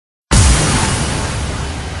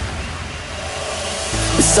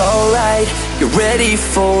it's alright. You're ready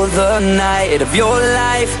for the night of your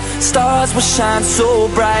life. Stars will shine so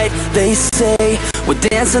bright. They say we're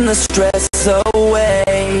dancing the stress away.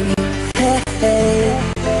 Hey, hey.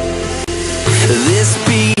 This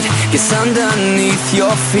beat gets underneath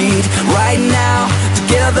your feet. Right now,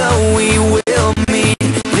 together we will meet.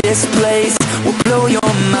 This place will blow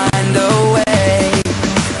your mind away.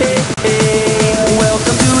 Hey, hey.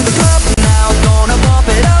 Welcome to the club now, gonna bump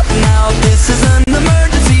it up now. This is an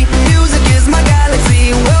emergency, music is my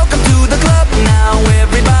galaxy. Welcome to the club now,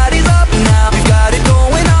 everybody's up now. We've got it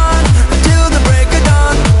going on until the break of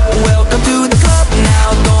dawn. Welcome to the club now,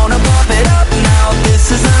 gonna bump it up now.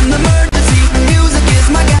 This is an emergency, music is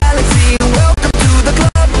my galaxy. Welcome to the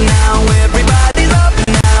club now, everybody's up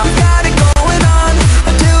now. We've got it going on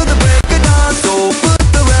until the break of dawn. So put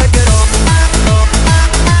the record on.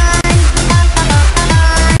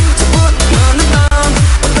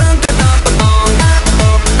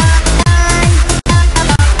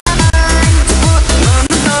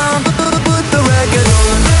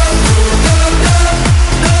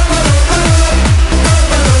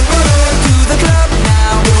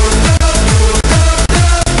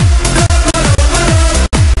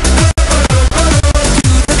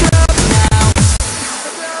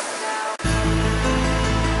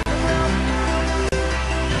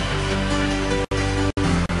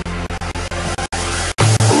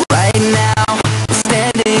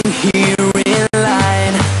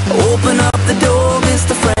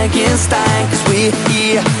 Cause we're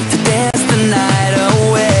here to dance the night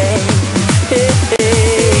away. Hey,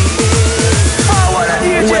 hey.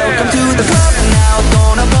 Welcome to the club now,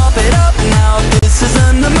 gonna bump it up now. This is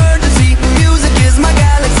an emergency, music is my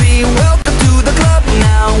galaxy. Welcome to the club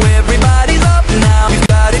now, everybody's up now. We've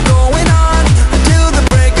got it going on until the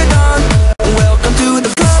break of dawn. Welcome to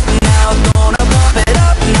the club now, gonna bump it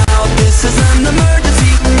up now. This is an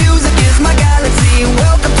emergency, music is my galaxy.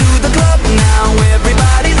 Welcome to the club now,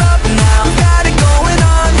 everybody's up now. Got it going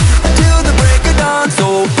on until the break of dawn.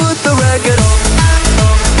 So put the record on.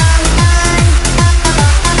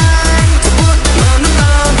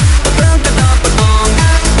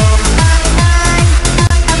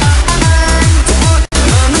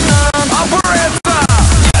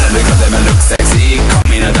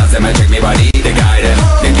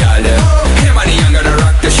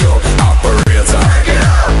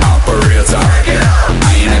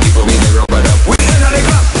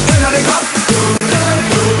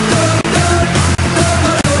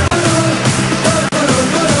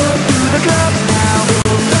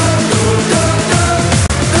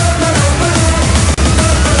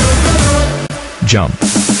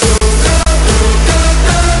 Jump.